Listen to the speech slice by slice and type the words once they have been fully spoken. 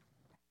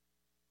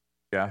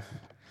Yeah.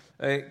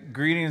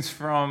 Greetings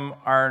from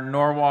our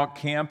Norwalk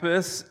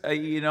campus.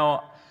 I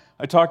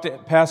talked to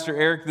Pastor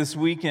Eric this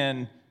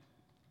weekend,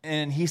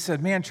 and he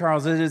said, man,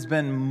 Charles, it has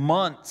been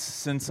months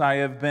since I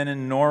have been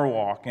in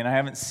Norwalk, and I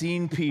haven't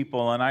seen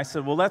people. And I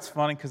said, well, that's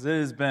funny, because it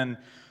has been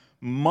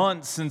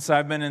months since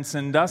I've been in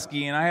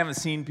Sandusky, and I haven't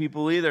seen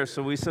people either.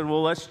 So we said,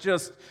 well, let's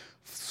just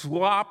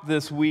swap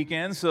this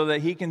weekend so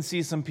that he can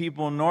see some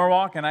people in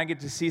Norwalk, and I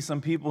get to see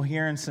some people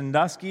here in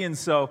Sandusky. And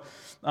so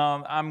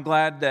I'm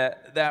glad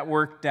that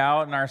worked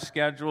out in our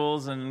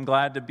schedules, and I'm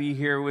glad to be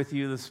here with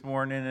you this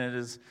morning. It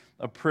is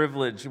a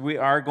privilege. We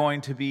are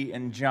going to be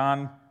in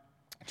John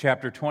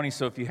chapter 20,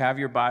 so if you have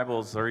your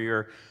Bibles or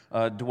your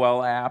Dwell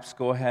apps,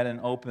 go ahead and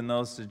open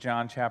those to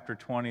John chapter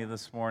 20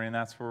 this morning.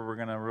 That's where we're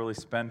going to really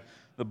spend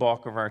the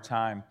bulk of our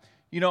time.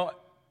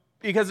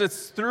 Because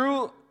it's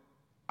through,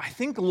 I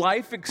think,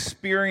 life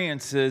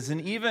experiences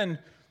and even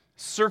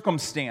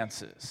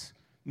circumstances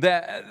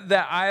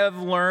that I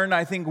have learned,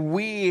 I think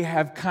we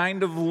have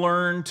kind of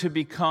learned to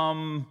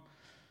become,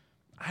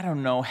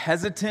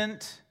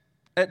 hesitant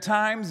at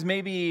times,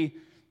 maybe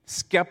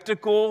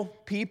skeptical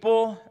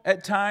people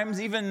at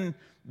times, even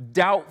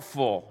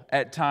doubtful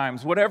at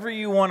times, whatever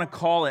you want to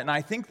call it. And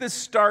I think this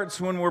starts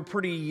when we're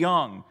pretty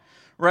young,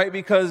 right?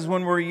 Because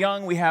when we're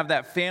young, we have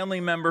that family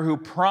member who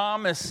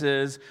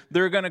promises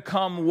they're going to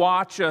come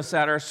watch us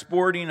at our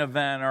sporting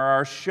event or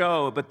our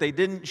show, but they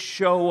didn't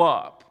show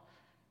up.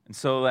 And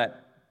so that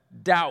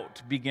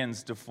doubt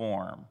begins to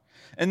form.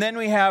 And then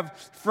we have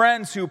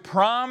friends who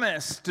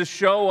promise to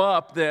show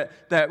up,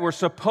 that we're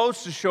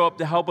supposed to show up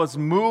to help us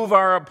move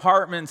our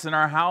apartments and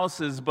our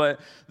houses, but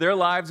their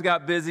lives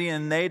got busy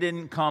and they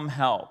didn't come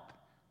help.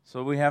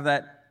 So we have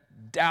that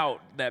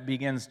doubt that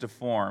begins to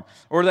form.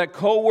 Or that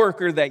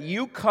coworker that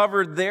you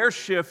covered their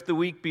shift the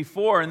week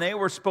before and they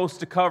were supposed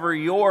to cover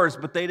yours,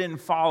 but they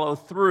didn't follow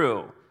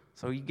through.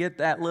 So you get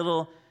that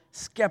little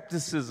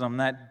skepticism,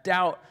 that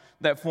doubt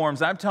that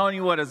forms. I'm telling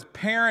you what, as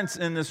parents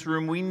in this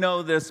room, we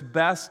know this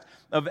best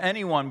of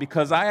anyone,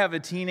 because I have a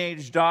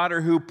teenage daughter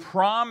who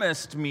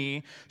promised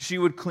me she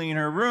would clean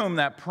her room,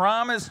 that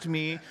promised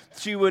me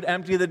she would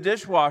empty the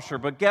dishwasher.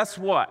 But guess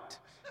what?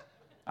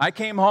 I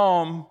came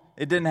home,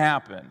 it didn't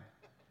happen.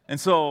 And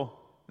so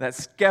that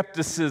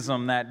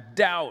skepticism, that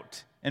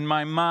doubt in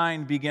my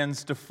mind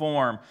begins to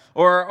form.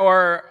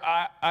 Or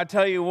I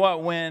tell you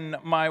what, when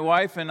my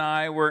wife and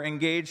I were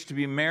engaged to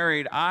be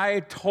married,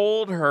 I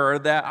told her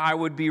that I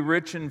would be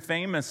rich and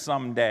famous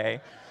someday.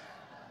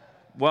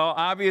 Well,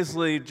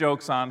 obviously,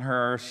 joke's on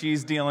her.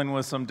 She's dealing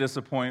with some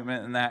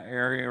disappointment in that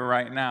area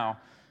right now.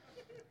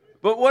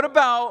 But what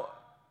about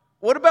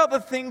the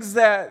things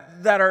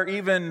that are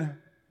even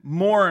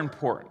more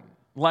important,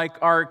 like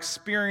our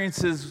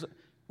experiences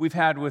we've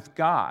had with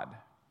God?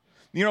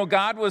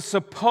 God was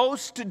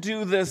supposed to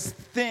do this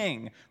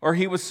thing, or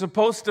he was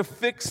supposed to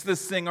fix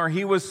this thing, or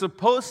he was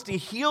supposed to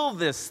heal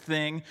this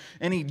thing,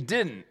 and he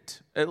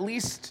didn't, at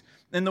least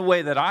in the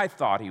way that I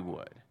thought he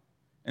would.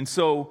 And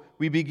so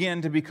we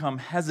begin to become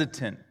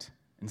hesitant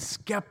and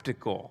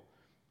skeptical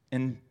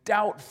and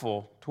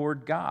doubtful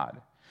toward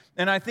God.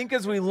 And I think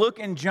as we look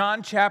in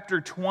John chapter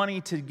 20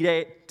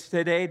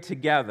 today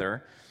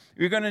together,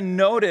 you're going to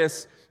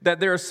notice that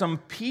there are some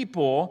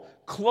people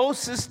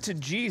closest to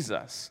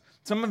Jesus,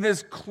 some of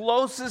his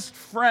closest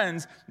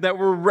friends, that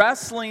were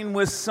wrestling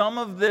with some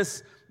of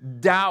this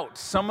doubt,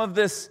 some of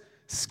this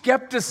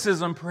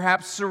skepticism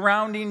perhaps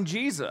surrounding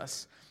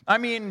Jesus. I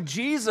mean,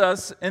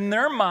 Jesus, in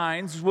their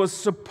minds, was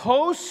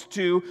supposed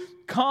to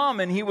come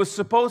and he was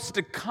supposed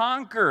to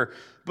conquer,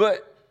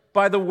 but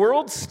by the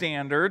world's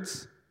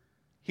standards,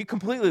 he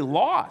completely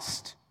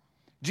lost.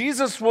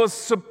 Jesus was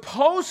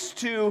supposed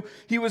to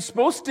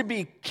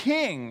be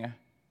king,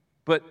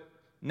 but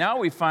now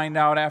we find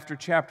out after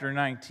chapter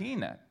 19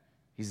 that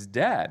he's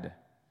dead.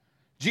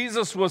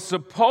 Jesus was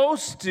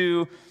supposed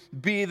to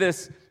be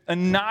this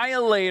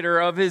annihilator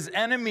of his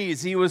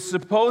enemies. He was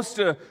supposed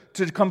to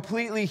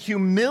completely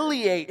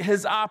humiliate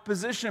his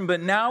opposition,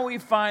 but now we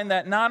find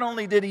that not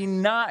only did he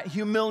not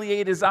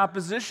humiliate his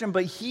opposition,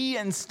 but he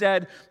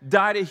instead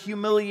died a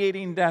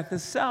humiliating death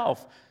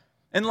himself.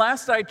 And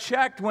last I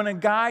checked, when a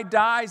guy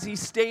dies, he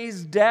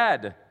stays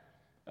dead,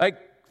 like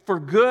for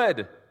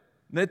good.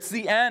 That's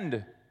the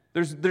end.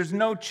 There's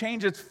no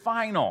change. It's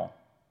final.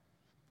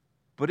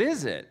 But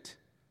is it?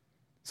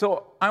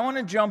 So I want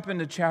to jump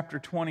into chapter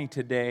 20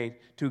 today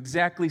to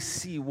exactly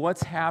see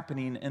what's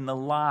happening in the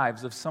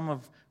lives of some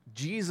of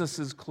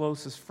Jesus'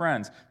 closest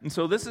friends. And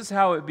so this is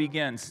how it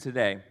begins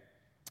today.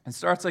 It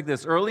starts like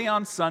this. Early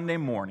on Sunday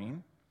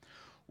morning,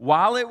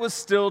 while it was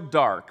still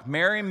dark,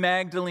 Mary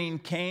Magdalene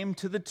came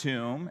to the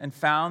tomb and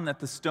found that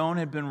the stone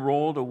had been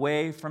rolled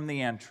away from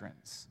the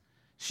entrance.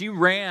 She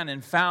ran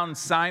and found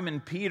Simon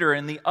Peter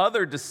and the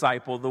other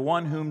disciple, the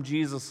one whom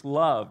Jesus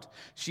loved.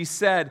 She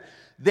said,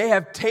 They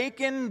have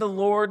taken the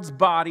Lord's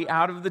body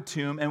out of the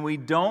tomb, and we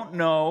don't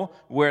know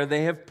where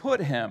they have put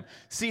him.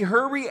 See,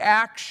 her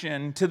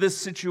reaction to this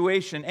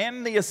situation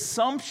and the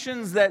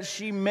assumptions that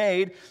she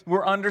made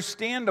were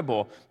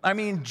understandable. I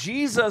mean,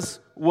 Jesus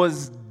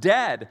was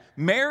dead.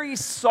 Mary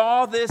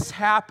saw this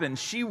happen.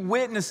 She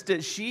witnessed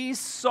it. She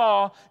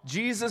saw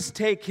Jesus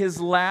take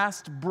his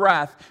last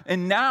breath,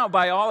 and now,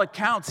 by all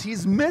accounts,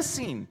 he's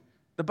missing.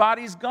 The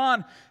body's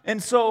gone.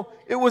 And so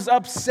it was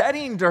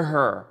upsetting to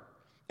her.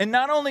 And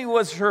not only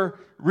was her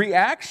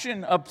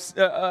reaction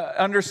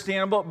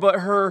understandable, but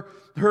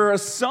her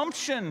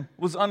assumption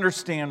was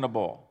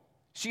understandable.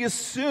 She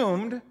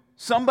assumed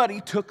somebody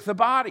took the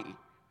body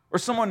or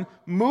someone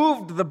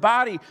moved the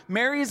body.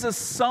 Mary's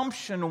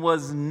assumption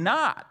was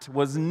not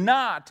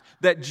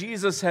that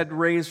Jesus had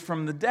raised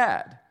from the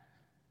dead.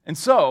 And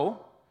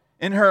so,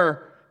 in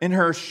her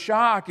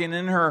shock and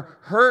in her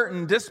hurt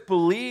and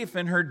disbelief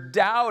and her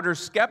doubt or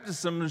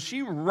skepticism,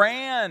 she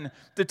ran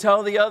to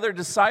tell the other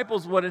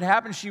disciples what had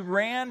happened. She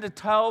ran to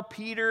tell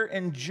Peter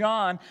and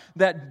John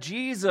that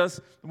Jesus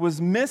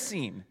was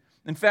missing.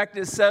 In fact,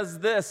 it says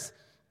this,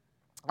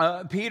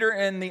 Peter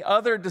and the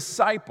other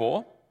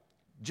disciple,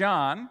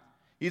 John,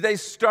 they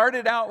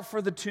started out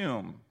for the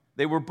tomb.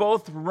 They were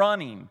both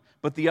running,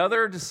 but the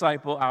other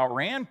disciple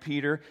outran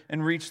Peter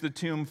and reached the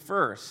tomb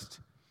first.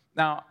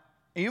 Now,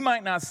 you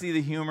might not see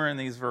the humor in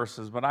these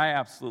verses, but I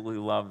absolutely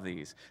love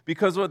these.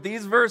 Because what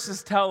these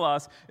verses tell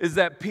us is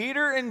that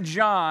Peter and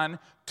John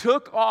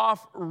took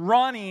off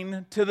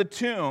running to the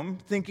tomb,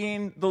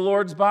 thinking the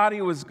Lord's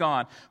body was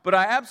gone. But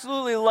I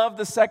absolutely love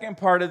the second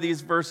part of these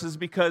verses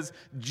because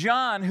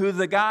John, who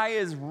the guy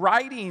is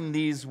writing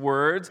these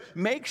words,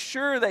 makes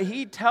sure that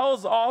he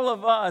tells all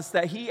of us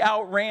that he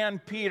outran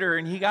Peter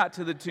and he got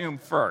to the tomb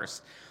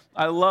first.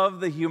 I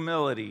love the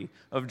humility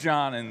of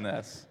John in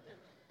this.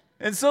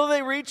 And so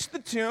they reach the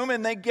tomb,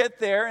 and they get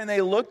there, and they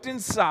looked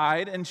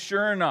inside, and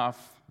sure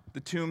enough, the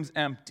tomb's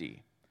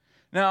empty.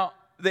 Now,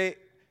 they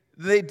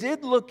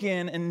did look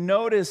in and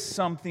notice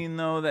something,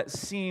 though, that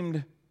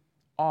seemed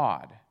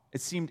odd.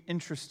 It seemed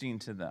interesting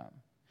to them.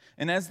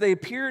 And as they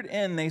peered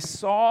in, they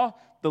saw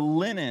the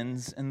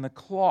linens and the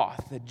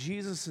cloth that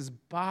Jesus'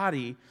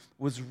 body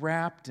was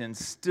wrapped in,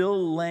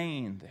 still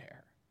laying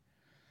there.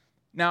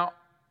 Now,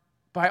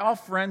 by all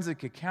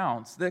forensic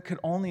accounts, that could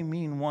only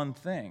mean one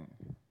thing.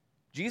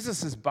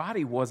 Jesus'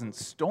 body wasn't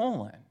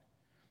stolen.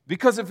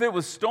 Because if it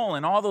was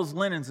stolen, all those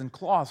linens and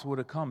cloths would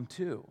have come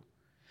too.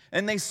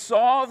 And they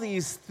saw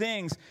these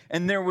things,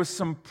 and there was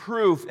some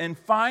proof. And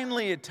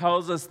finally, it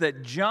tells us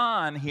that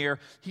John here,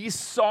 he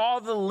saw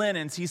the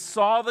linens, he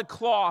saw the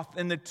cloth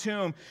in the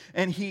tomb,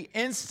 and he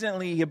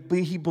instantly,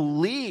 he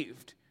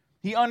believed.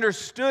 He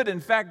understood. In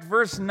fact,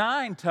 verse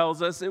 9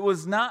 tells us it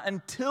was not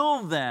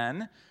until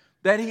then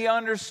that he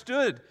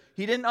understood.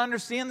 He didn't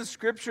understand the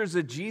scriptures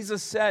that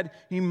Jesus said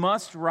he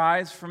must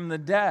rise from the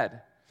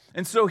dead.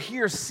 And so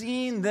here,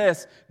 seeing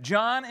this,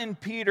 John and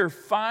Peter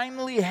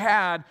finally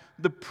had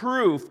the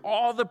proof,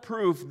 all the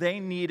proof they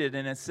needed,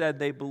 and it said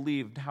they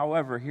believed.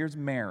 However, here's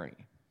Mary.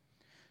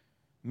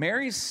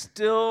 Mary's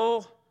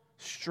still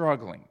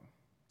struggling.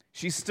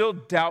 She's still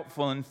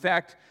doubtful. In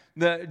fact,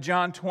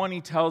 John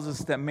 20 tells us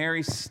that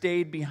Mary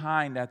stayed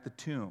behind at the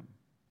tomb.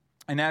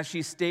 And as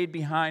she stayed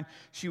behind,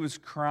 she was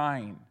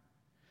crying.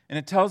 And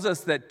it tells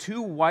us that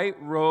two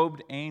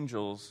white-robed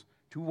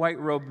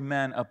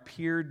men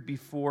appeared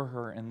before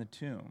her in the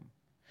tomb.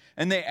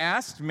 And they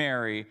asked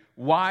Mary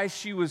why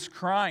she was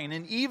crying.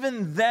 And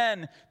even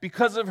then,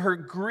 because of her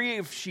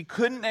grief, she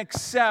couldn't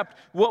accept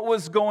what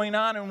was going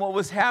on and what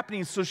was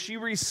happening. So she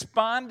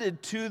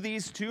responded to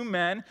these two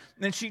men,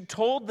 and she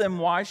told them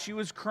why she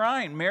was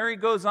crying. Mary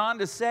goes on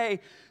to say,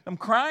 I'm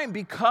crying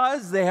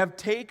because they have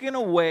taken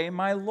away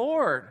my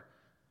Lord.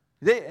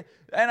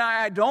 And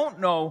I don't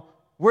know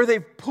where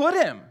they've put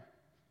him.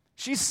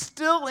 She's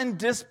still in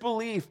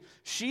disbelief.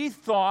 She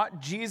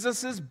thought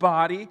Jesus'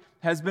 body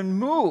has been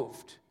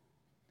moved.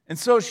 And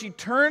so she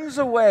turns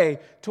away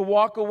to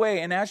walk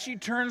away. And as she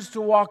turns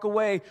to walk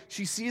away,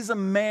 she sees a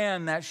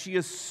man that she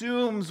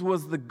assumes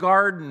was the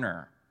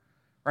gardener.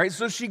 Right?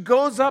 So she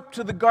goes up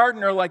to the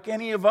gardener like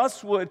any of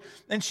us would,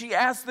 and she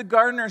asks the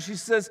gardener, she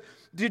says,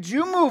 did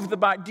you move the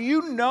body? Do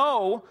you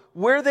know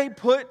where they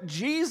put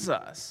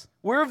Jesus?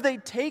 Where have they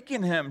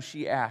taken him?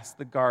 She asked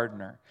the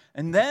gardener.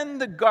 And then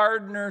the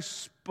gardener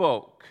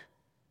spoke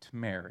to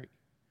Mary.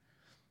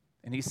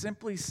 And he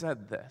simply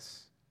said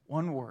this,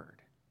 one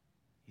word.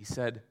 He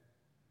said,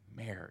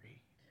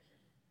 Mary.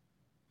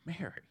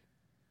 Mary.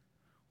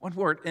 One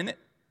word. And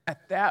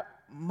at that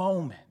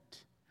moment,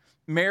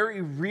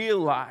 Mary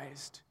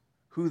realized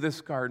who this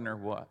gardener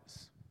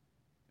was.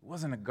 It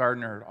wasn't a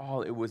gardener at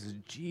all. It was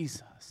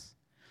Jesus.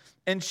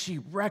 And she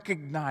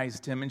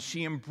recognized him and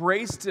she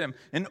embraced him.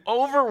 And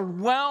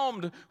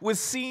overwhelmed with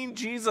seeing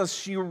Jesus,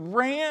 she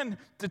ran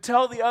to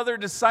tell the other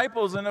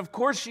disciples. And of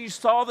course, she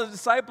saw the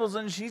disciples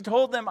and she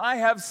told them, I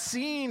have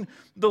seen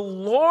the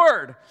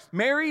Lord.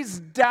 Mary's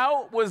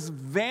doubt was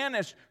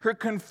vanished. Her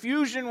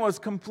confusion was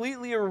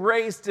completely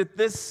erased at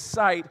this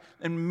sight.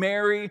 And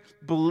Mary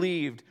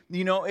believed.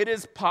 You know, it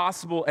is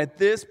possible at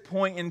this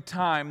point in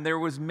time, there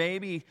was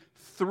maybe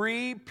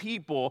 3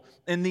 people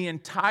in the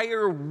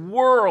entire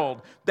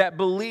world that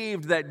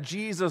believed that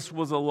Jesus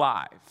was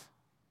alive.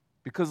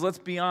 Because let's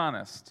be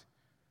honest,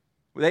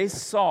 they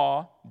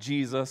saw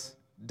Jesus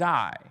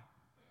die.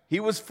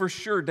 He was for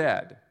sure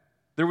dead.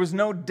 There was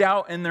no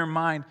doubt in their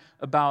mind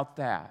about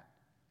that.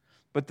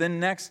 But then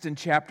next in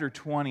chapter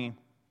 20,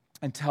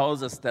 it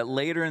tells us that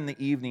later in the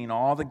evening,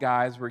 all the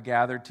guys were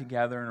gathered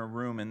together in a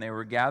room, and they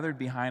were gathered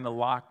behind a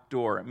locked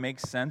door. It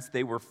makes sense.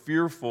 They were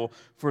fearful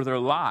for their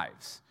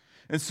lives.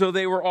 And so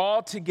they were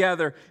all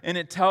together, and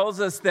it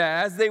tells us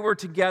that as they were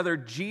together,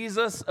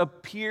 Jesus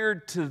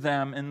appeared to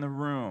them in the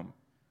room.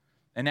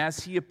 And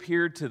as he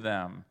appeared to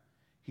them,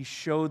 he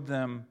showed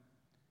them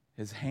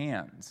his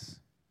hands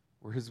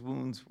where his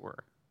wounds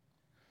were.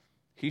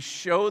 He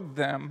showed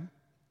them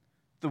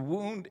the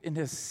wound in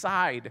his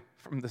side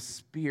from the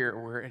spear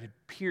where it had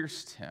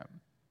pierced him.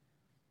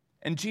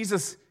 And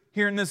Jesus,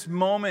 here in this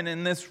moment,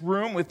 in this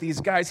room with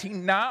these guys, he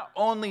not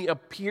only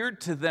appeared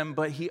to them,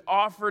 but he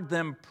offered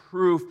them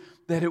proof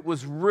that it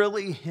was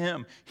really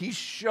him. He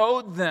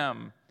showed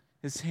them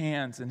his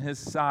hands and his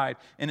side.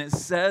 And it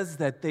says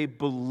that they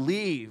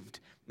believed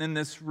in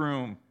this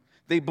room.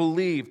 They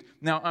believed.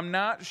 Now, I'm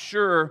not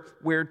sure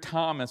where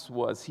Thomas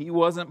was. He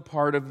wasn't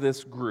part of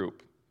this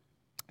group.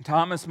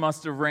 Thomas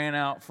must have ran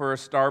out for a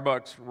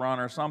Starbucks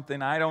run or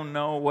something. I don't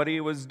know what he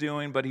was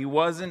doing, but he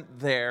wasn't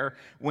there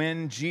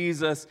when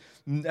Jesus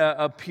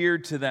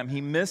appeared to them.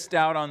 He missed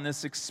out on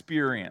this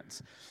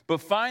experience. But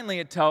finally,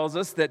 it tells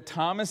us that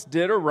Thomas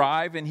did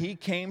arrive, and he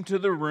came to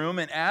the room,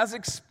 and as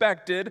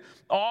expected,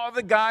 all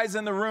the guys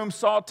in the room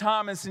saw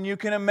Thomas, and you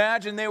can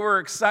imagine they were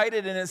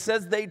excited, and it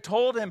says they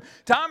told him,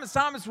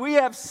 Thomas, we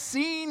have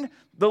seen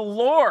the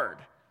Lord.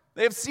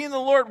 They have seen the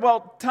Lord.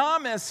 Well,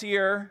 Thomas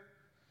here,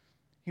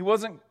 he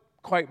wasn't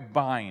quite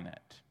buying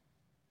it.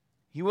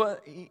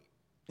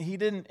 He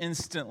didn't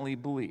instantly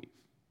believe.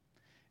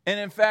 And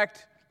in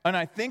fact, when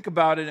I think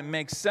about it, it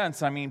makes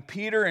sense. I mean,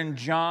 Peter and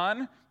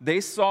John, they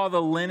saw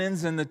the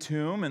linens in the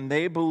tomb and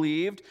they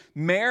believed.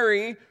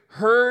 Mary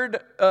heard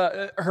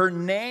her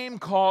name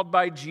called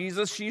by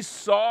Jesus. She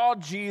saw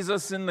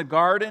Jesus in the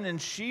garden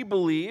and she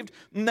believed.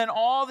 And then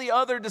all the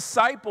other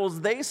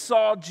disciples, they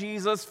saw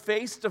Jesus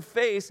face to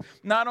face.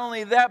 Not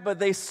only that, but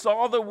they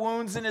saw the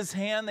wounds in his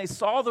hand. They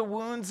saw the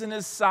wounds in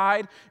his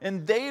side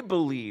and they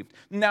believed.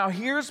 Now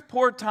here's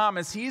poor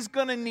Thomas. He's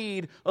going to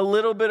need a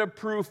little bit of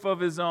proof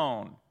of his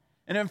own.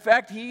 And in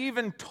fact, he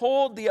even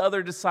told the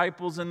other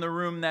disciples in the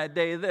room that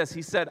day this.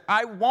 He said,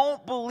 I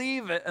won't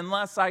believe it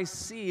unless I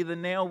see the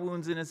nail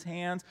wounds in his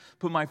hands,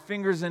 put my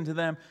fingers into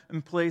them,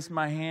 and place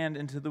my hand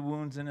into the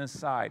wounds in his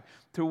side.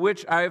 To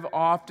which I've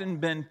often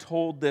been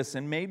told this,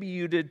 and maybe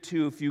you did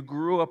too. If you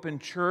grew up in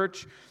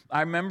church,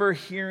 I remember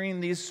hearing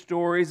these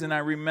stories, and I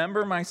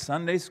remember my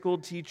Sunday school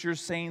teacher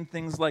saying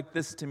things like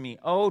this to me.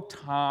 Oh,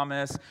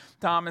 Thomas,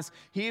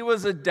 he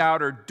was a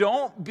doubter.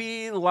 Don't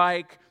be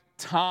like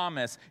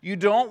Thomas. You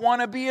don't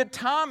want to be a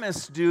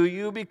Thomas, do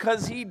you?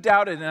 Because he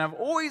doubted. And I've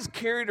always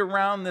carried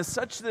around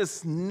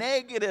this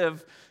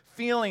negative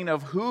feeling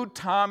of who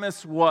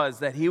Thomas was,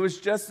 that he was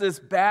just this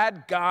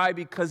bad guy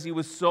because he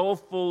was so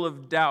full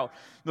of doubt.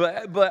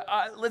 But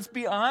let's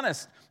be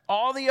honest.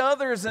 All the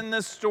others in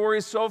this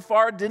story so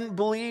far didn't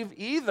believe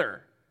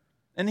either.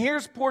 And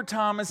here's poor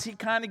Thomas. He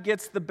kind of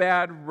gets the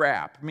bad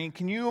rap. I mean,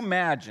 can you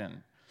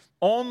imagine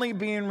only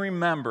being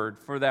remembered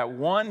for that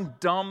one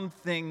dumb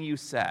thing you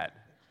said?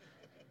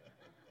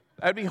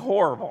 That'd be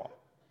horrible.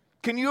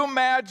 Can you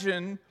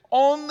imagine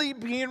only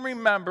being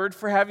remembered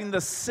for having the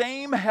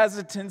same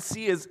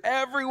hesitancy as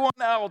everyone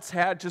else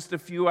had just a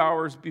few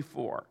hours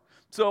before?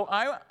 So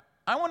I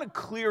want to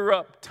clear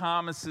up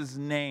Thomas's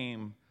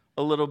name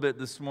a little bit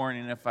this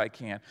morning if I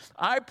can.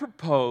 I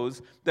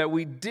propose that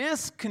we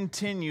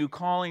discontinue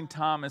calling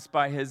Thomas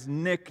by his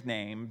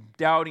nickname,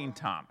 Doubting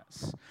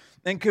Thomas.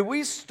 And could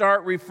we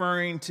start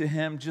referring to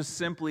him just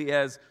simply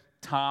as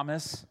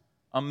Thomas,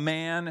 a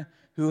man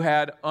who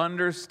had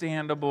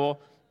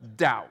understandable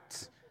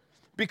doubts?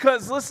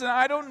 Because listen,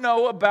 I don't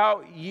know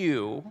about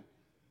you,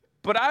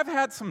 but I've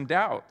had some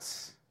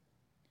doubts.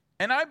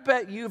 And I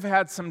bet you've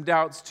had some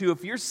doubts too.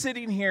 If you're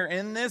sitting here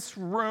in this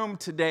room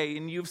today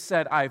and you've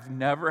said, I've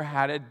never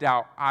had a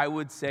doubt, I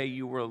would say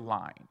you were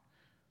lying.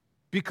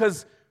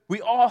 Because we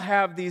all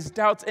have these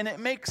doubts, and it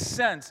makes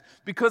sense.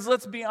 Because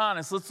let's be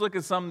honest, let's look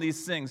at some of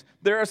these things.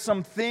 There are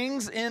some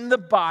things in the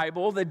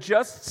Bible that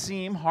just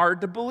seem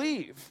hard to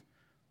believe.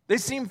 They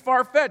seem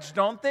far-fetched,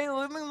 don't they?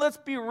 Let's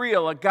be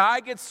real. A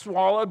guy gets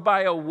swallowed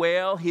by a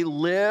whale, he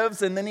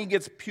lives, and then he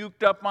gets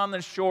puked up on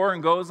the shore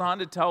and goes on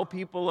to tell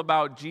people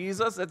about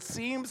Jesus. It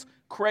seems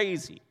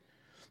crazy.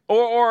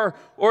 Or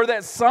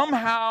that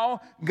somehow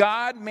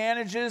God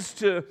manages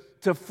to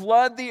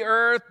flood the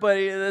earth, but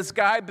this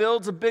guy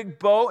builds a big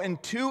boat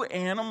and two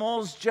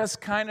animals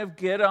just kind of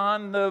get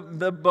on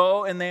the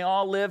boat and they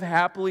all live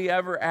happily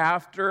ever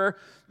after.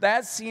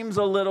 That seems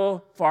a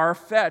little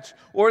far-fetched.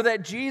 Or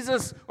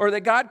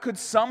that God could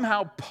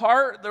somehow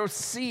part the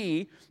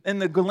sea and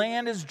the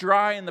land is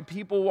dry and the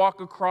people walk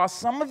across.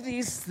 Some of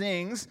these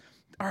things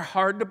are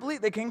hard to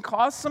believe. They can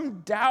cause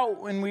some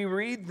doubt when we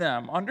read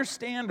them,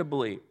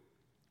 understandably.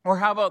 Or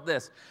how about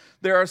this?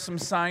 There are some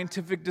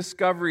scientific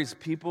discoveries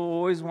people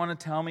always want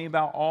to tell me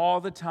about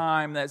all the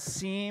time that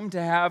seem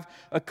to have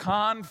a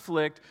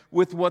conflict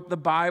with what the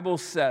Bible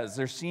says.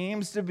 There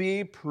seems to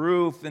be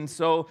proof, and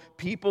so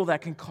that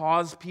can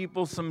cause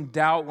people some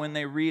doubt when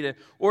they read it.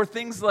 Or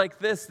things like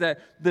this, that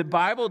the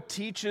Bible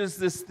teaches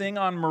this thing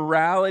on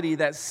morality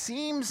that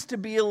seems to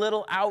be a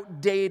little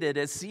outdated.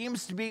 It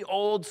seems to be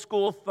old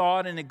school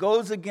thought, and it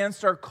goes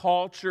against our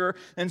culture.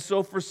 And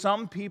so for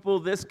some people,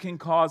 this can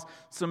cause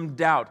some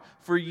doubt.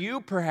 For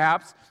you,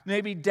 perhaps,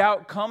 maybe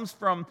doubt comes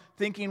from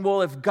thinking,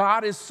 well, if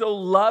God is so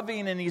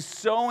loving and He's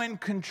so in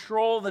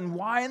control, then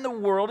why in the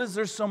world is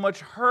there so much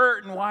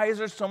hurt and why is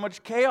there so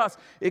much chaos?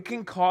 It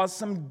can cause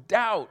some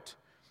doubt.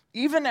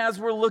 Even as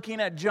we're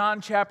looking at John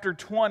chapter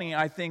 20,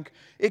 I think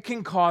it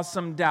can cause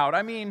some doubt.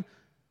 I mean,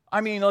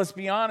 let's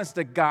be honest,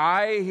 a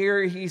guy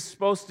here, he's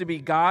supposed to be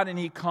God, and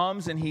he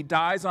comes and he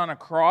dies on a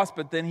cross,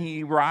 but then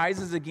he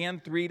rises again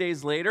 3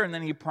 days later, and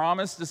then he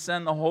promised to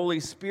send the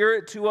Holy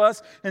Spirit to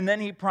us, and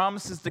then he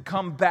promises to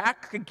come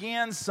back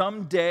again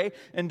someday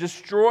and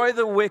destroy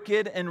the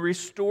wicked and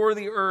restore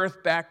the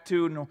earth back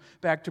to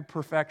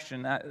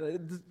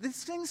perfection.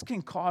 These things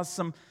can cause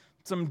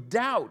some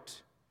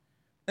doubt.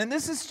 And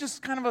this is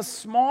just kind of a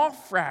small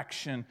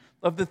fraction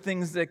of the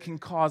things that can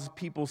cause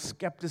people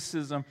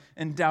skepticism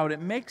and doubt.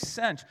 It makes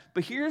sense.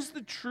 But here's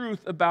the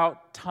truth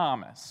about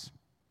Thomas.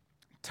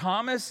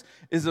 Thomas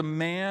is a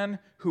man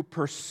who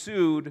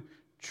pursued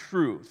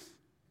truth.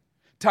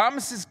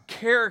 Thomas's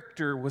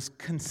character was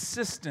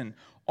consistent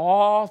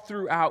all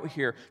throughout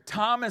here.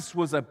 Thomas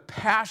was a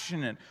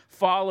passionate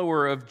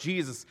follower of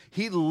Jesus.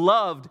 He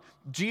loved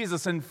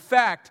Jesus. In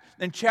fact,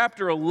 in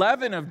chapter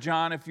 11 of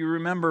John, if you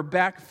remember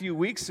back a few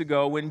weeks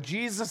ago, when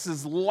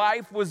Jesus'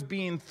 life was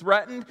being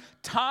threatened,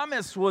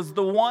 Thomas was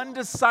the one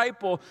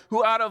disciple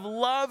who, out of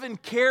love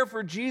and care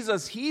for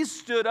Jesus, he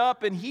stood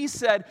up and he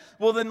said,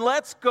 well, then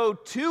let's go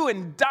too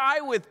and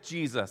die with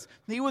Jesus.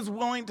 He was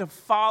willing to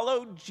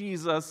follow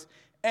Jesus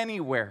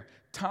anywhere.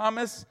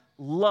 Thomas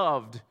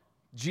loved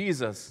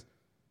Jesus.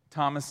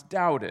 Thomas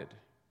doubted,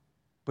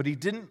 but he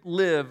didn't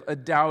live a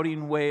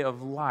doubting way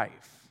of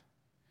life.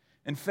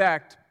 In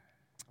fact,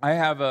 I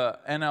have a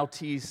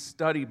NLT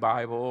study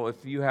Bible.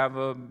 If you have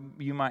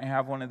you might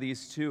have one of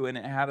these too, and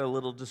it had a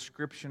little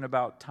description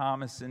about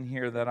Thomas in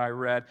here that I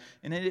read,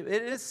 and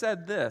it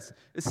said this.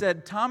 It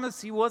said, Thomas,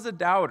 he was a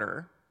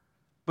doubter,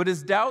 but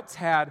his doubts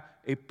had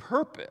a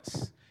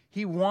purpose.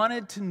 He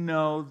wanted to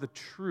know the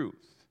truth.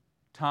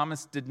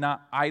 Thomas did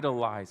not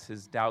idolize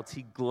his doubts.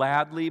 He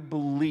gladly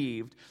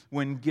believed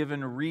when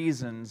given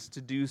reasons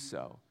to do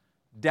so.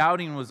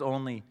 Doubting was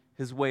only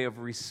his way of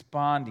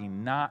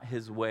responding, not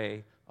his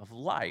way of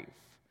life.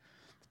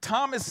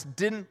 Thomas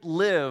didn't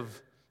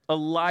live a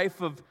life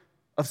of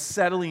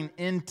settling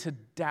into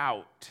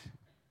doubt.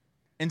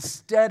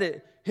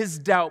 Instead, his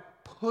doubt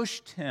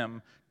pushed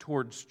him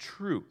towards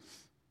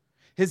truth.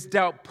 His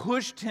doubt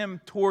pushed him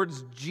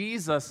towards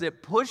Jesus.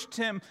 It pushed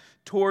him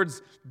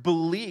towards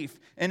belief.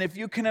 And if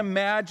you can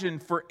imagine,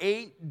 for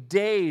 8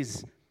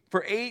 days,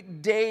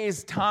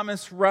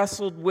 Thomas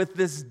wrestled with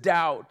this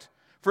doubt.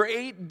 For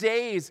 8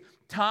 days,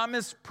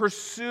 Thomas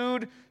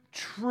pursued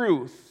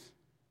truth.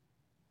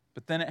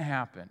 But then it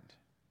happened.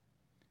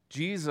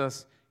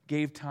 Jesus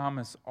gave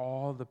Thomas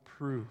all the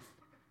proof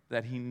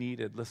that he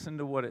needed. Listen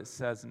to what it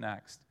says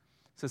next.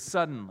 It says,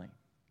 suddenly,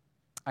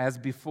 as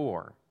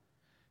before,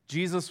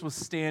 Jesus was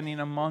standing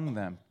among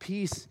them.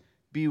 Peace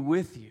be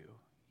with you,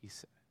 he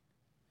said.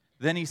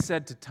 Then he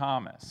said to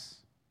Thomas,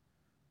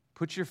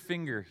 put your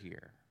finger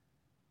here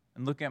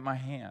and look at my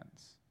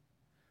hands.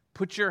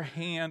 Put your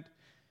hand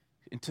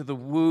into the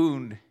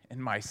wound in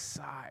my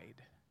side.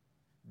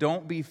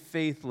 Don't be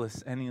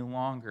faithless any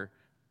longer.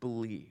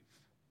 Believe.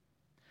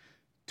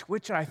 To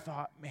which I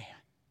thought, man,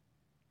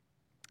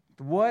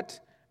 what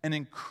an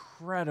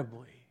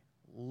incredibly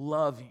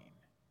loving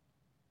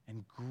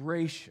and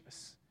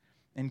gracious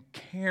and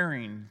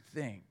caring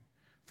thing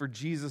for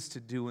Jesus to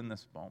do in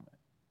this moment.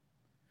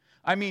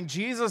 I mean,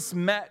 Jesus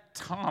met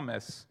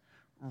Thomas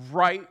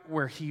right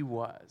where he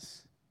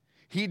was.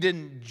 He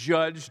didn't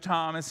judge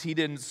Thomas. He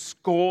didn't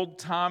scold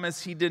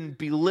Thomas. He didn't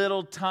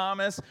belittle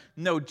Thomas.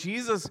 No,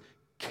 Jesus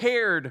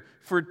cared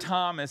for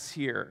Thomas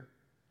here.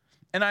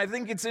 And I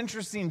think it's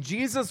interesting.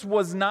 Jesus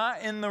was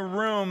not in the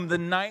room the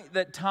night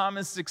that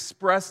Thomas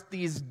expressed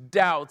these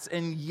doubts,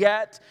 and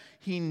yet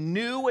he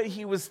knew what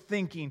he was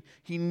thinking.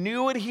 He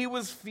knew what he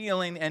was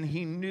feeling, and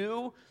he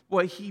knew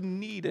what he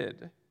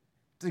needed.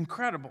 It's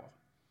incredible.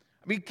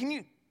 I mean,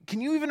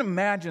 can you even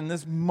imagine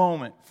this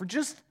moment for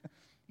just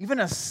even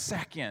a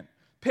second?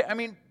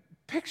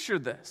 Picture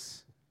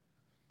this.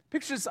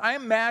 Picture this. I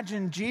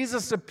imagine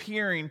Jesus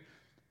appearing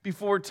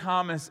before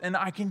Thomas, and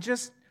I can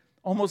just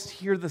almost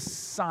hear the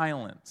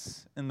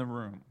silence in the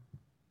room.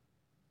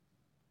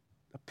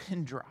 A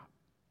pin drop,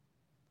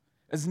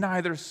 as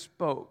neither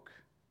spoke.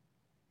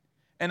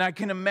 And I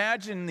can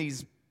imagine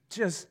these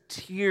just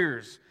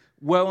tears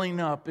welling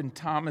up in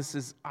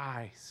Thomas's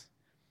eyes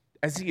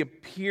as he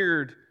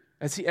appeared,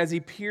 as he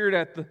peered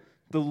at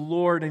the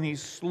Lord, and he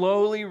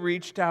slowly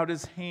reached out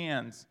his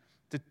hands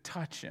to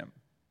touch him.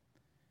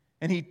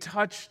 And he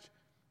touched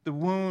the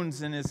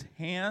wounds in his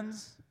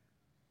hands.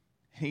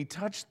 He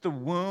touched the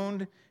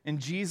wound in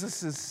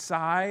Jesus'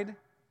 side.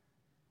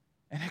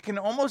 And I can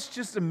almost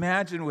just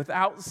imagine,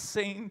 without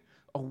saying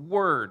a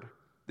word,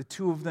 the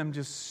two of them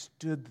just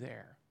stood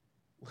there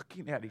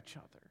looking at each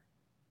other.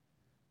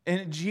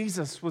 And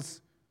Jesus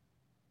was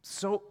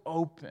so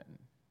open,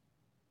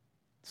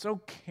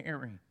 so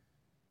caring,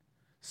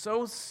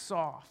 so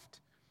soft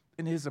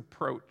in his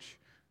approach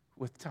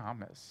with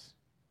Thomas.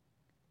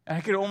 And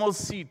I could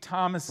almost see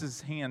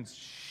Thomas's hands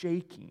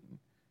shaking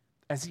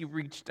as he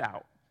reached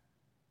out.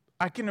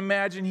 I can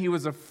imagine he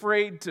was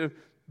afraid to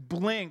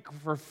blink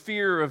for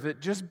fear of it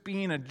just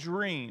being a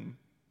dream,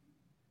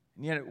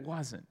 and yet it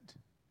wasn't.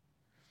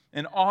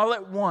 And all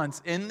at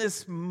once, in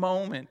this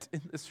moment,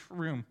 in this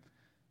room,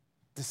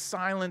 the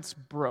silence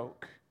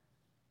broke.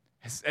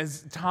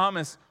 As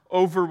Thomas,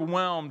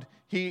 overwhelmed,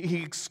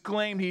 he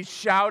exclaimed, he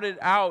shouted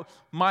out,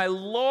 "My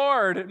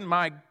Lord and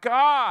my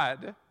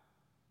God!"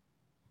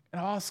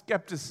 And all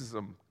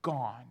skepticism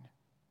gone.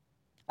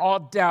 All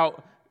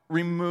doubt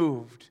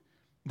removed.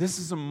 This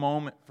is a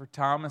moment for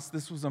Thomas.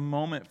 This was a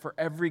moment for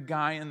every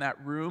guy in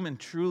that room. And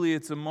truly,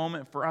 it's a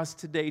moment for us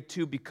today,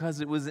 too, because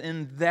it was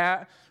in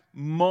that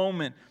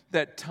moment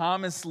that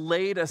Thomas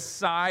laid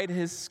aside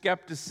his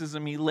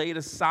skepticism. He laid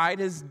aside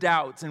his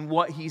doubts, and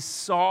what he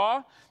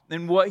saw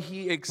and what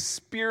he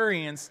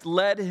experienced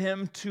led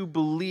him to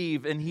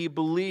believe. And he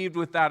believed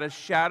without a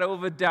shadow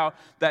of a doubt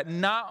that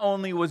not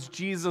only was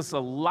Jesus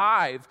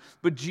alive,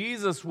 but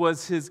Jesus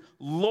was his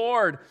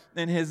Lord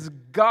and his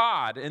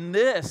God. And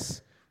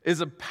this is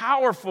a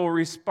powerful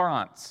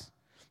response.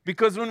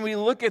 Because when we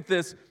look at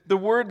this, the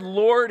word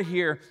Lord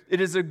here,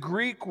 it is a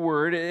Greek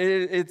word.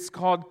 It's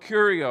called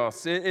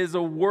kurios. It is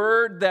a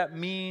word that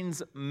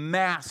means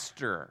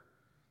master.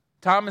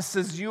 Thomas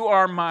says, "You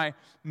are my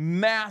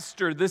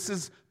master." This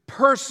is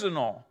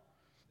personal.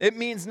 It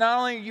means not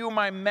only you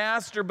my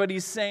master, but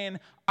he's saying,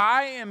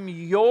 I am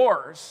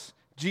yours,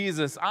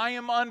 Jesus. I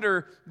am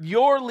under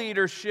your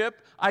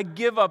leadership. I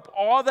give up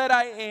all that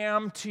I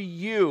am to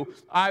you.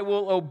 I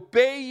will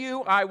obey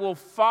you. I will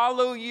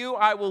follow you.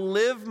 I will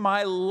live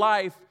my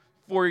life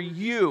for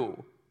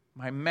you,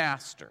 my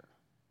master.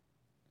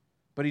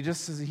 But he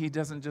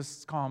doesn't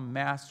just call him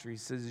master. He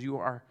says, you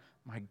are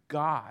my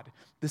God.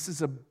 This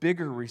is a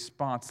bigger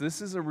response.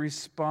 This is a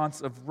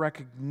response of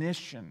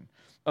recognition,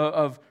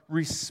 of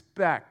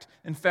respect.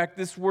 In fact,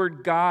 this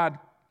word God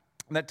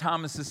that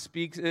Thomas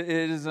speaks, it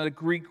is a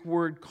Greek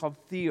word called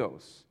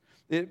theos.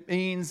 It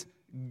means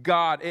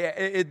God.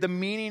 The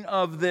meaning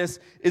of this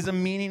is a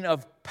meaning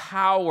of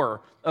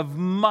power, of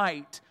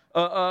might,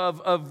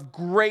 of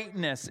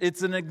greatness.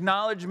 It's an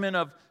acknowledgement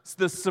of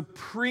the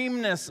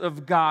supremeness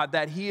of God,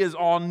 that he is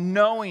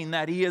all-knowing,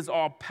 that he is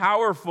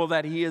all-powerful,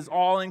 that he is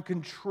all in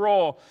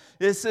control.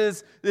 This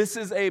is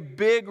a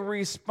big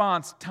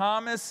response.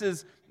 Thomas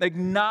is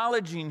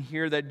acknowledging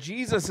here that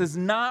Jesus is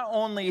not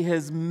only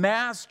his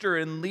master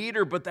and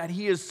leader, but that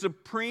he is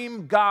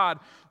supreme God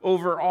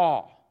over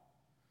all.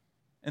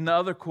 And the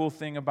other cool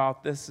thing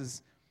about this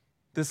is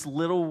this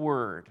little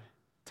word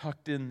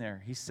tucked in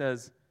there. He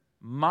says,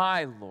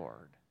 my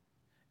Lord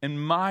and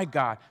my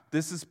God.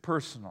 This is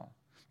personal.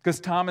 Because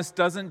Thomas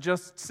doesn't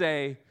just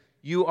say,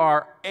 you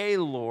are a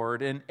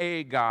Lord and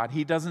a God.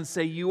 He doesn't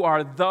say, you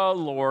are the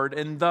Lord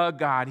and the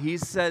God. He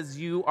says,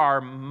 you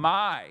are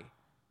my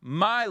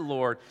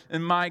Lord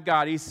and my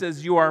God. He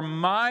says, you are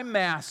my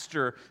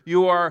master.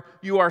 You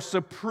are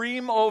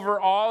supreme over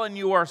all, and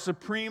you are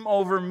supreme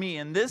over me.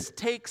 And this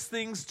takes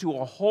things to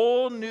a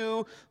whole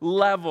new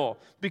level,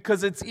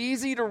 because it's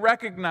easy to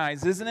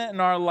recognize, isn't it, in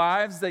our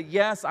lives that,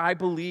 yes, I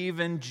believe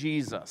in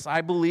Jesus.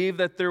 I believe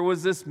that there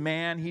was this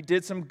man. He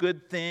did some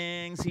good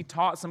things. He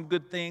taught some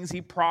good things. He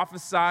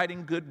prophesied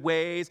in good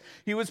ways.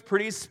 He was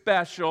pretty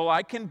special.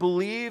 I can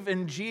believe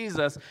in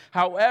Jesus.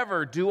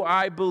 However, do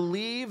I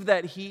believe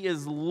that he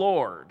is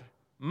Lord,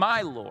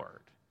 my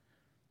Lord?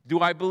 Do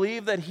I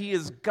believe that he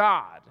is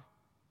God,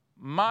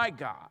 my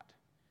God?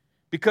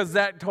 Because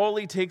that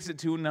totally takes it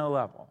to another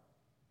level.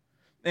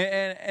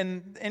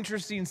 And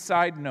interesting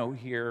side note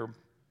here,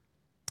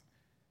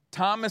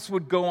 Thomas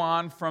would go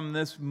on from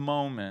this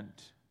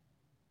moment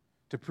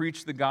to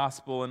preach the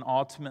gospel and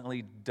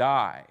ultimately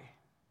die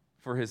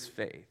for his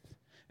faith.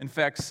 In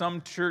fact, some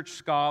church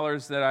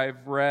scholars that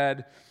I've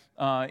read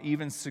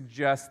even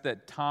suggest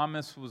that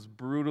Thomas was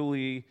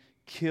brutally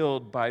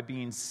killed by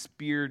being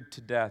speared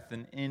to death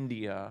in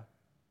India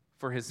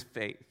for his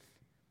faith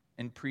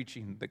in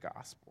preaching the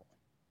gospel.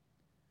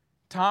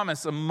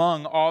 Thomas,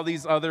 among all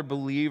these other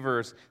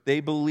believers, they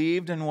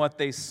believed in what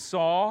they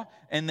saw,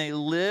 and they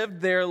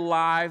lived their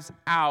lives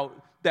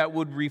out that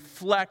would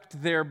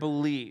reflect their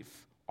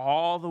belief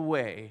all the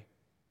way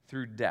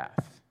through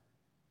death.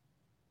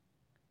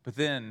 But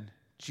then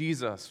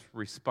Jesus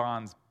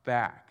responds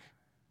back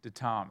to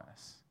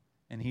Thomas,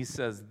 and he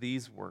says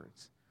these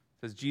words.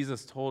 It says,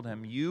 Jesus told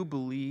him, "You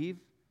believe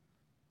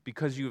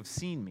because you have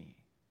seen me.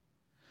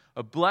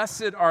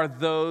 Blessed are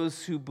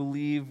those who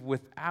believe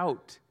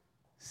without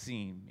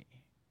seeing me."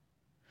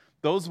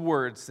 Those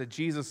words that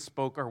Jesus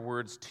spoke are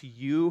words to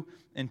you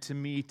and to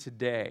me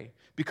today.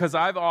 Because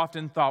I've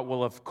often thought,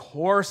 well, of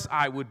course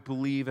I would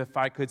believe if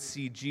I could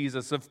see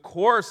Jesus. Of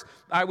course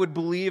I would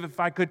believe if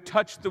I could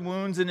touch the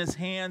wounds in his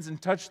hands and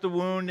touch the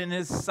wound in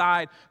his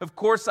side. Of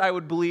course I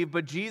would believe.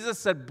 But Jesus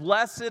said,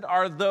 blessed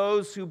are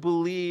those who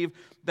believe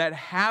that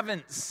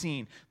haven't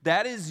seen.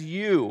 That is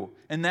you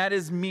and that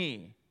is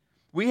me.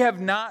 We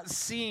have not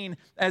seen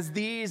as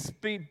these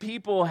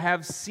people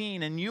have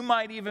seen. And you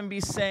might even be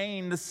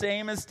saying the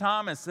same as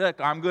Thomas. Look,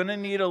 I'm going to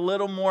need a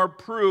little more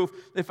proof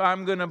if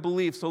I'm going to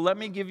believe. So let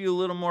me give you a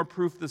little more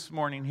proof this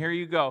morning. Here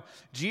you go.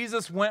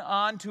 Jesus went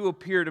on to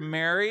appear to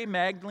Mary,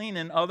 Magdalene,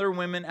 and other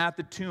women at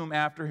the tomb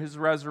after his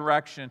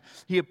resurrection.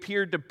 He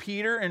appeared to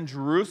Peter in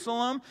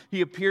Jerusalem.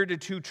 He appeared to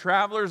 2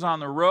 travelers on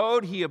the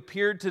road. He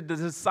appeared to the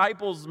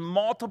disciples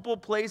multiple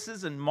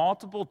places and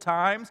multiple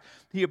times.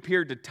 He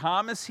appeared to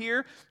Thomas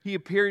here.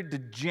 He appeared to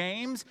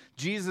James,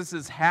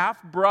 Jesus'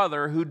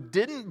 half-brother, who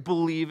didn't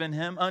believe in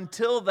him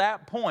until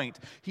that point.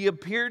 He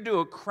appeared to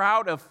a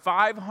crowd of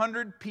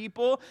 500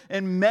 people,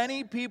 and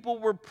many people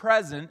were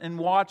present and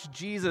watched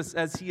Jesus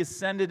as he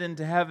ascended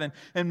into heaven.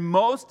 And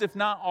most, if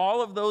not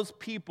all of those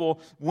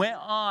people, went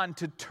on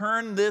to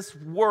turn this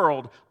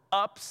world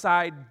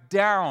upside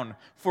down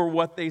for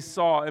what they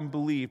saw and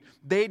believed.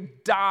 They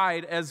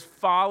died as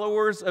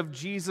followers of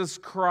Jesus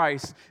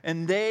Christ,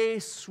 and they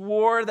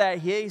swore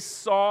that they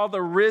saw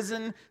the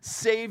risen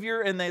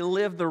Savior, and they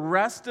lived the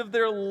rest of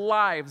their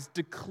lives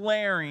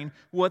declaring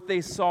what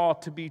they saw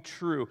to be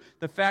true.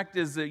 The fact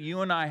is that you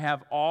and I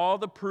have all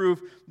the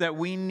proof that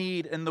we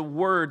need in the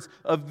words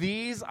of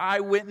these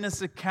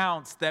eyewitness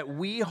accounts that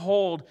we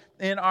hold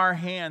in our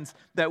hands,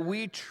 that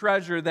we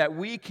treasure, that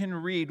we can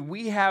read.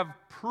 We have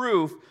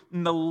proof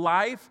in the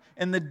life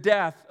and the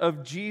death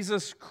of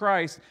Jesus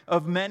Christ,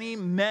 of many,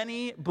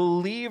 many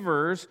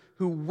believers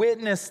who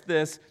witnessed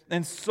this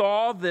and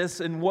saw this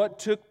and what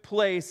took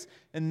place,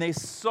 and they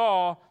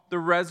saw the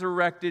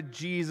resurrected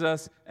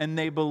Jesus and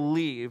they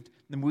believed.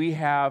 And we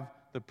have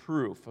the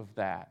proof of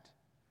that.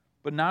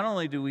 But not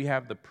only do we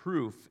have the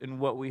proof in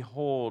what we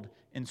hold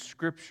in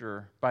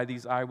Scripture by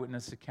these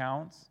eyewitness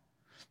accounts,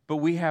 but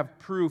we have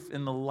proof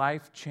in the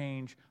life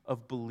change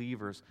of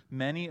believers.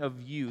 Many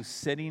of you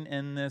sitting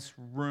in this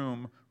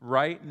room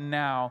right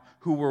now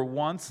who were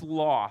once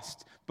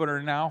lost but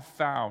are now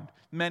found.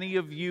 Many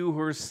of you who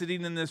are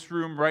sitting in this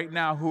room right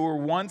now who were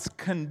once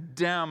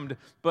condemned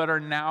but are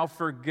now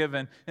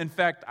forgiven. In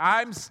fact,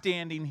 I'm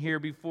standing here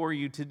before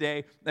you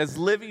today as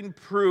living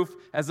proof,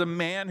 as a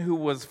man who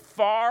was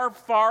far,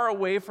 far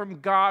away from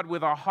God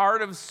with a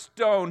heart of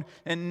stone,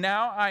 and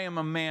now I am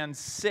a man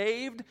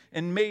saved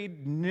and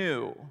made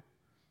new.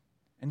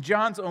 And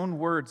John's own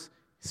words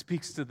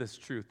speaks to this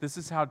truth. This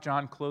is how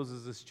John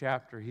closes this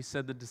chapter. He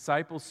said, the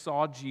disciples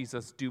saw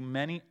Jesus do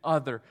many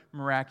other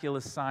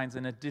miraculous signs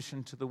in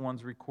addition to the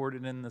ones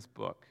recorded in this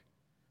book.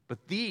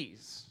 But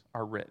these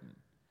are written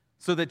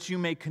so that you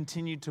may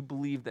continue to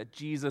believe that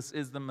Jesus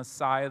is the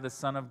Messiah, the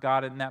Son of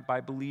God, and that by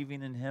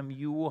believing in him,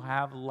 you will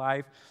have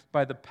life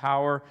by the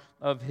power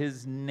of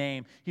his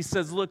name. He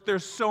says, look,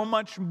 there's so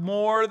much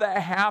more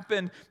that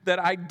happened that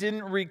I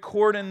didn't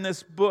record in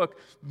this book.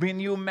 Can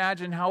you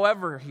imagine?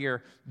 However,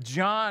 here,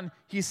 John,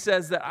 he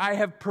says that I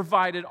have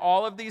provided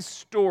all of these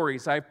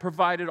stories. I've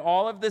provided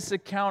all of this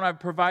account. I've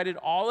provided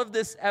all of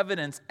this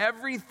evidence,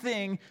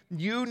 everything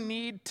you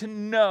need to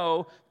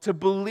know to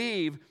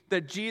believe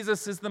that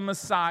Jesus is the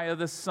Messiah,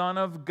 the Son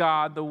of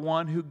God, the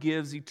one who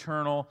gives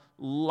eternal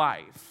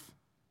life.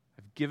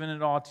 I've given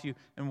it all to you.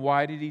 And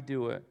why did he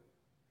do it?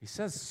 He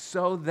says,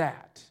 so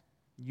that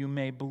you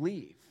may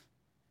believe.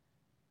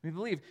 We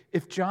believe.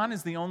 If John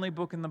is the only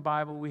book in the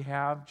Bible we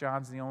have,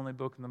 John's the only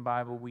book in the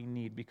Bible we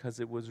need, because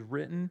it was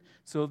written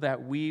so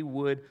that we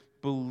would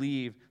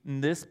believe.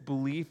 And this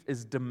belief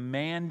is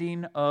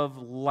demanding of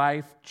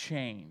life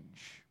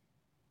change.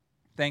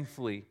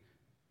 Thankfully,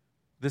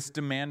 this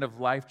demand of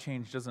life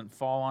change doesn't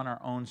fall on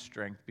our own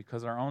strength,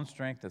 because our own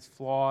strength is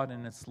flawed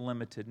and it's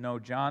limited. No,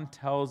 John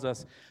tells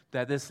us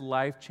that this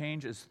life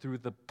change is through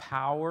the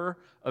power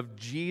of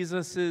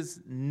Jesus'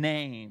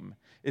 name.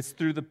 It's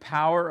through the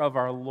power of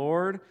our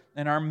Lord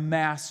and our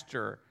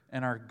Master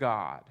and our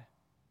God.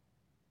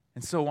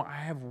 And so I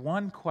have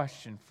one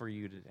question for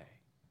you today.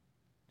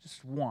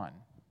 Just one.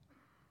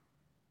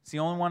 It's the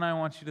only one I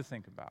want you to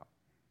think about.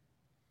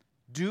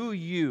 Do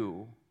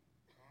you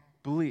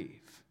believe?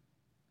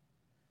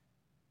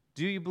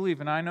 Do you believe?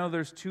 And I know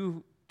there's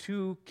two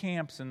two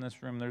camps in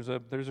this room. There's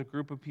a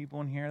group of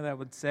people in here that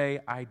would say,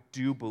 I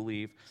do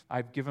believe.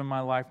 I've given my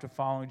life to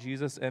following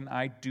Jesus, and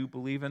I do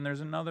believe. And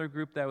there's another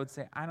group that would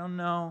say, I don't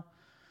know.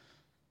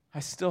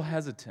 I'm still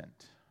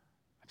hesitant.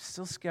 I'm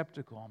still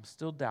skeptical. I'm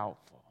still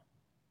doubtful.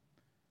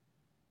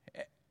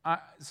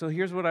 So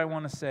here's what I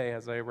want to say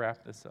as I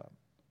wrap this up.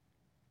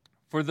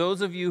 For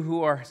those of you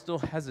who are still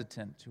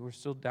hesitant, who are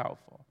still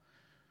doubtful,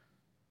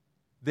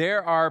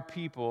 there are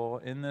people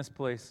in this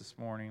place this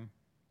morning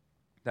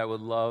that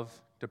would love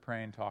to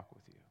pray and talk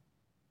with you.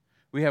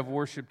 We have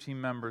worship team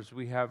members.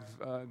 We have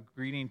a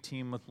greeting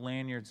team with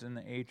lanyards in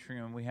the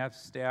atrium. We have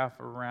staff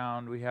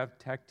around. We have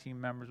tech team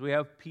members. We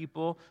have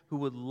people who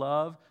would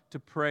love to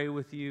pray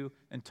with you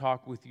and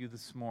talk with you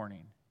this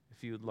morning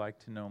if you would like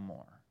to know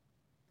more.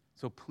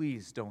 So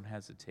please don't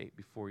hesitate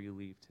before you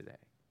leave today.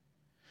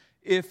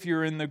 If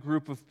you're in the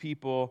group of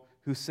people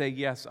who say,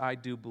 yes, I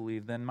do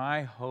believe, then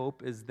my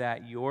hope is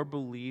that your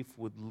belief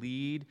would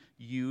lead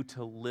you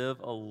to live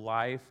a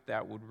life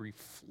that would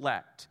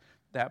reflect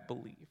that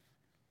belief,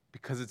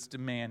 because it's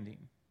demanding.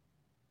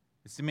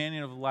 It's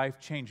demanding of life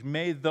change.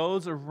 May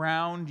those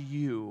around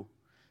you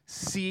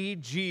see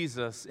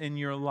Jesus in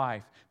your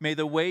life. May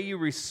the way you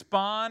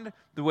respond,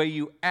 the way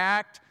you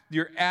act,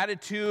 your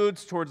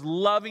attitudes towards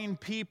loving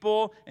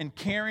people and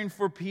caring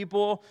for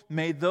people,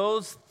 may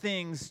those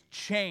things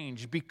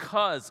change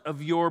because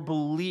of your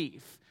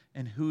belief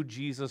in who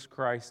Jesus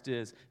Christ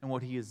is and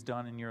what he has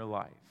done in your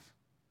life.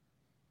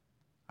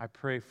 I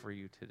pray for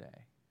you today.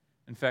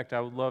 In fact, I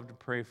would love to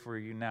pray for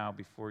you now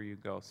before you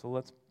go. So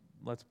let's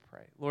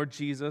pray. Lord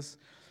Jesus,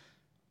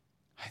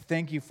 I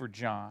thank you for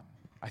John.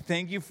 I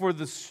thank you for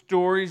the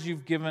stories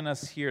you've given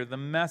us here, the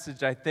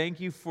message. I thank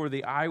you for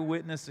the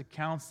eyewitness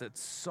accounts that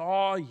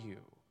saw you,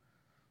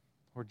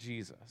 Lord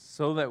Jesus,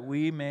 so that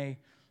we may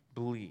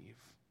believe.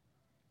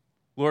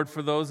 Lord,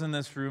 for those in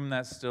this room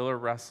that still are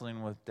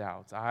wrestling with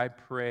doubts, I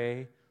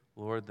pray,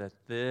 Lord, that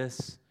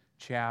this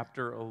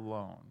chapter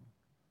alone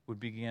would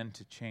begin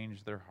to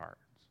change their hearts.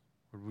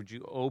 Lord, would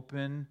you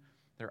open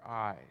their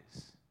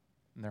eyes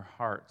and their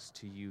hearts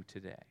to you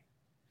today?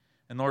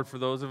 And Lord, for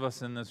those of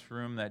us in this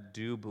room that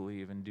do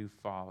believe and do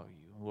follow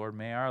you, Lord,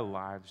 may our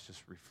lives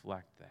just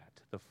reflect that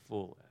to the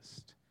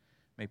fullest.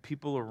 May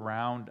people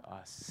around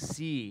us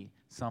see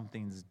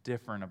something's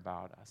different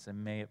about us,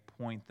 and may it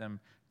point them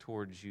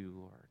towards you,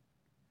 Lord.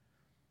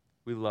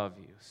 We love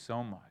you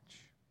so much.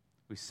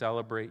 We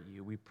celebrate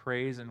you. We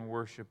praise and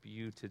worship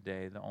you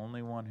today, the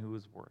only one who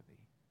is worthy.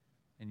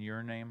 In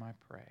your name I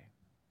pray.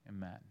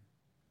 Amen.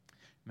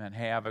 Amen.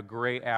 Hey, have a great afternoon.